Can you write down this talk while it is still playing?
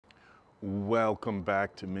Welcome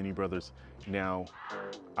back to Mini Brothers. Now,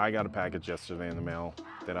 I got a package yesterday in the mail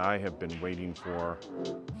that I have been waiting for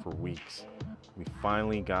weeks. We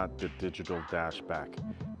finally got the digital dash back.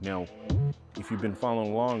 Now, if you've been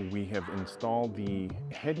following along, we have installed the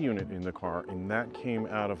head unit in the car, and that came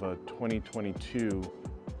out of a 2022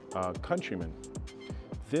 Countryman.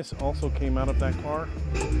 This also came out of that car,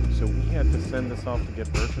 so we had to send this off to get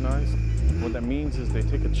virginized. What that means is they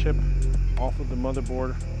take a chip off of the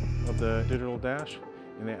motherboard of the digital dash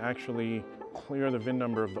and they actually clear the VIN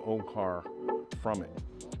number of the old car from it.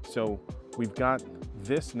 So we've got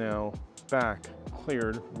this now back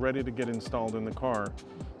cleared, ready to get installed in the car.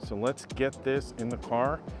 So let's get this in the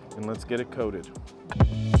car and let's get it coded.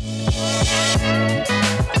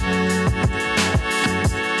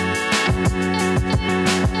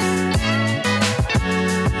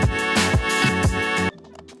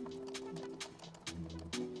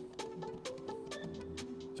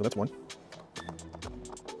 So that's one.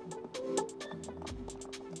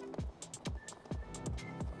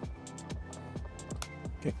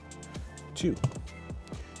 Okay, two.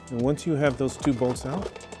 And once you have those two bolts out,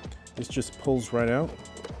 this just pulls right out.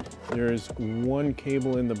 There is one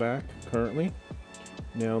cable in the back currently.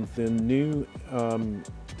 Now the new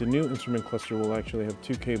instrument cluster will actually have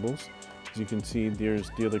two cables. As you can see, there's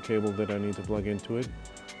the other cable that I need to plug into it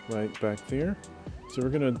right back there. So we're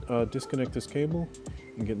gonna disconnect this cable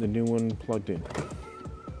and get the new one plugged in.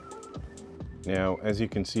 Now, as you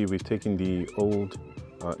can see, we've taken the old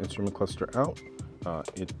instrument cluster out.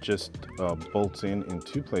 It just bolts in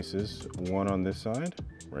two places, one on this side,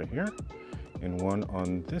 right here, and one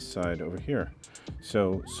on this side over here.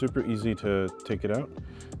 So super easy to take it out.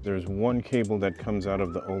 There's one cable that comes out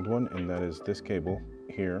of the old one, and that is this cable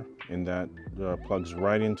here, and that plugs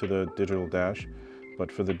right into the digital dash.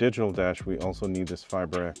 But for the digital dash, we also need this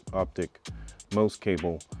fiber optic MOS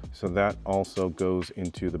cable, so that also goes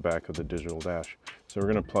into the back of the digital dash. So we're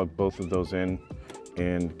going to plug both of those in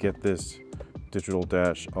and get this digital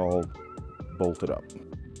dash all bolted up.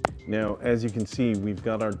 Now, as you can see, we've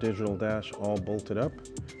got our digital dash all bolted up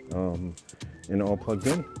and all plugged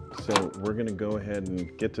in. So we're going to go ahead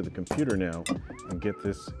and get to the computer now and get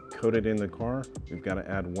this coded in the car. We've got to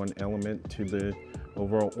add one element to the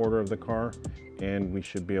overall order of the car, and we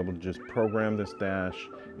should be able to just program this dash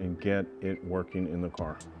and get it working in the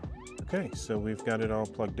car. Okay, so we've got it all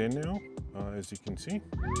plugged in now, as you can see.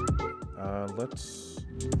 Let's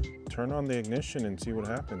turn on the ignition and see what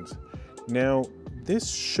happens. Now, this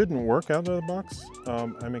shouldn't work out of the box.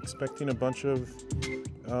 I'm expecting a bunch of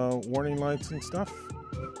warning lights and stuff.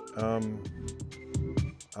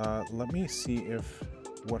 Let me see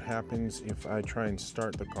what happens if I try and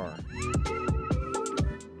start the car.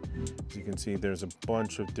 As you can see, there's a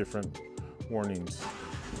bunch of different warnings.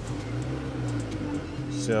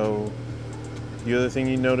 So the other thing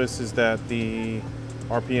you notice is that the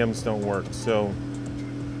RPMs don't work. So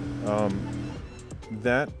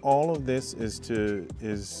that all of this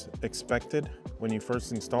is expected when you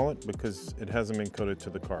first install it because it hasn't been coded to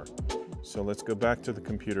the car. So let's go back to the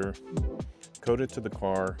computer, code it to the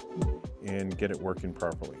car, and get it working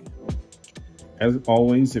properly. As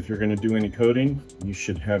always, if you're going to do any coding, you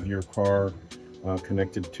should have your car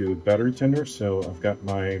connected to a battery tender. So I've got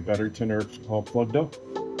my battery tender all plugged up.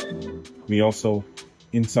 We also,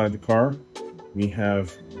 inside the car, we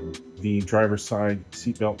have the driver's side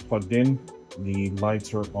seatbelt plugged in. The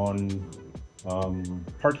lights are on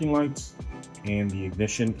parking lights, and the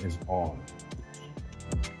ignition is on.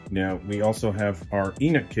 Now, we also have our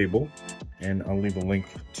Enet cable, and I'll leave a link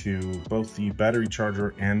to both the battery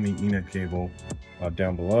charger and the Enet cable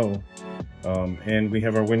down below. And we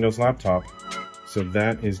have our Windows laptop, so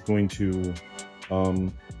that is going to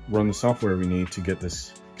run the software we need to get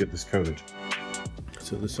this coded.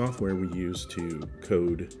 So the software we use to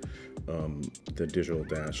code the digital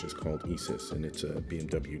dash is called e-sys, and it's a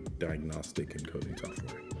BMW diagnostic encoding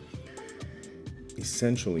software.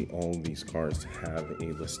 Essentially, all of these cars have a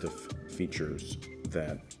list of features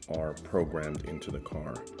that are programmed into the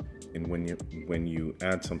car. And when you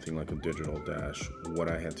add something like a digital dash, what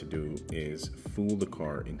I had to do is fool the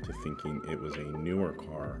car into thinking it was a newer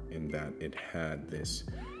car and that it had this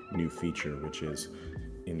new feature, which is,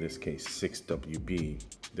 in this case, 6WB.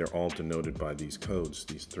 They're all denoted by these codes,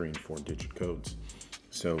 these 3 and 4 digit codes.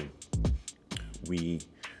 So we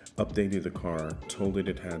updated the car, told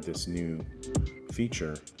it had this new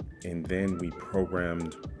feature, and then we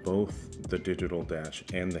programmed both the digital dash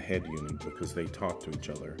and the head unit, because they talk to each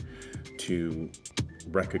other, to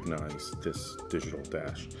recognize this digital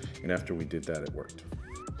dash. And after we did that, it worked.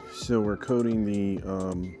 So we're coding the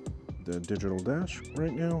the digital dash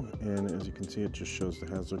right now, and as you can see, it just shows the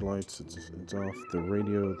hazard lights. It's off. The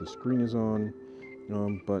radio, the screen is on,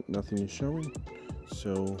 but nothing is showing.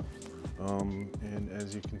 So, and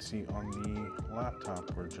as you can see on the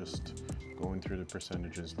laptop, we're just going through the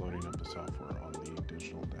percentages, loading up the software on the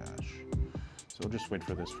digital dash. So we'll just wait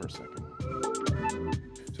for this for a second.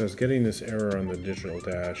 So I was getting this error on the digital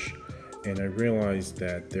dash, and I realized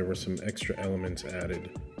that there were some extra elements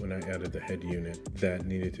added when I added the head unit that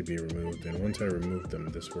needed to be removed, and once I removed them,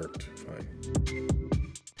 this worked fine.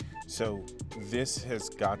 So this has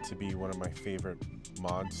got to be one of my favorite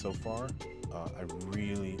mods so far. I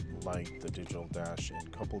really like the digital dash,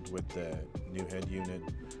 and coupled with the new head unit,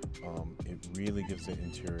 it really gives the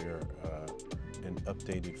interior an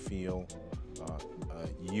updated feel.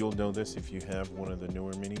 You'll know this if you have one of the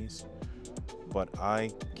newer minis, but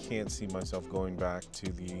I can't see myself going back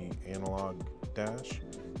to the analog dash.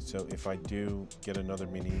 So if I do get another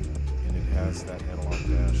mini and it has that analog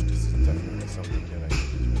dash, this is definitely something that I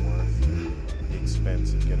think is worth the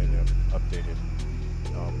expense of getting it updated.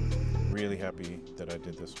 Really happy that I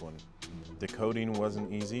did this one. The coding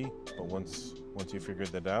wasn't easy, but once you figured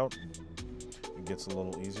that out, it gets a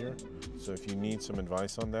little easier. So if you need some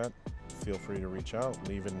advice on that, feel free to reach out,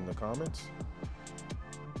 leave it in the comments.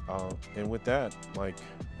 And with that,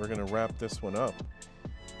 we're gonna wrap this one up.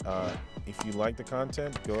 If you like the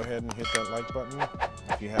content, go ahead and hit that like button.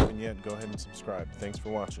 If you haven't yet, go ahead and subscribe. Thanks for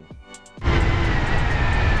watching.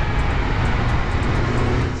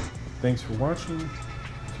 Thanks for watching.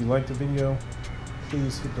 If you liked the video,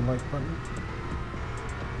 please hit the like button.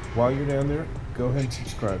 While you're down there, go ahead and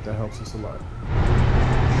subscribe. That helps us a lot.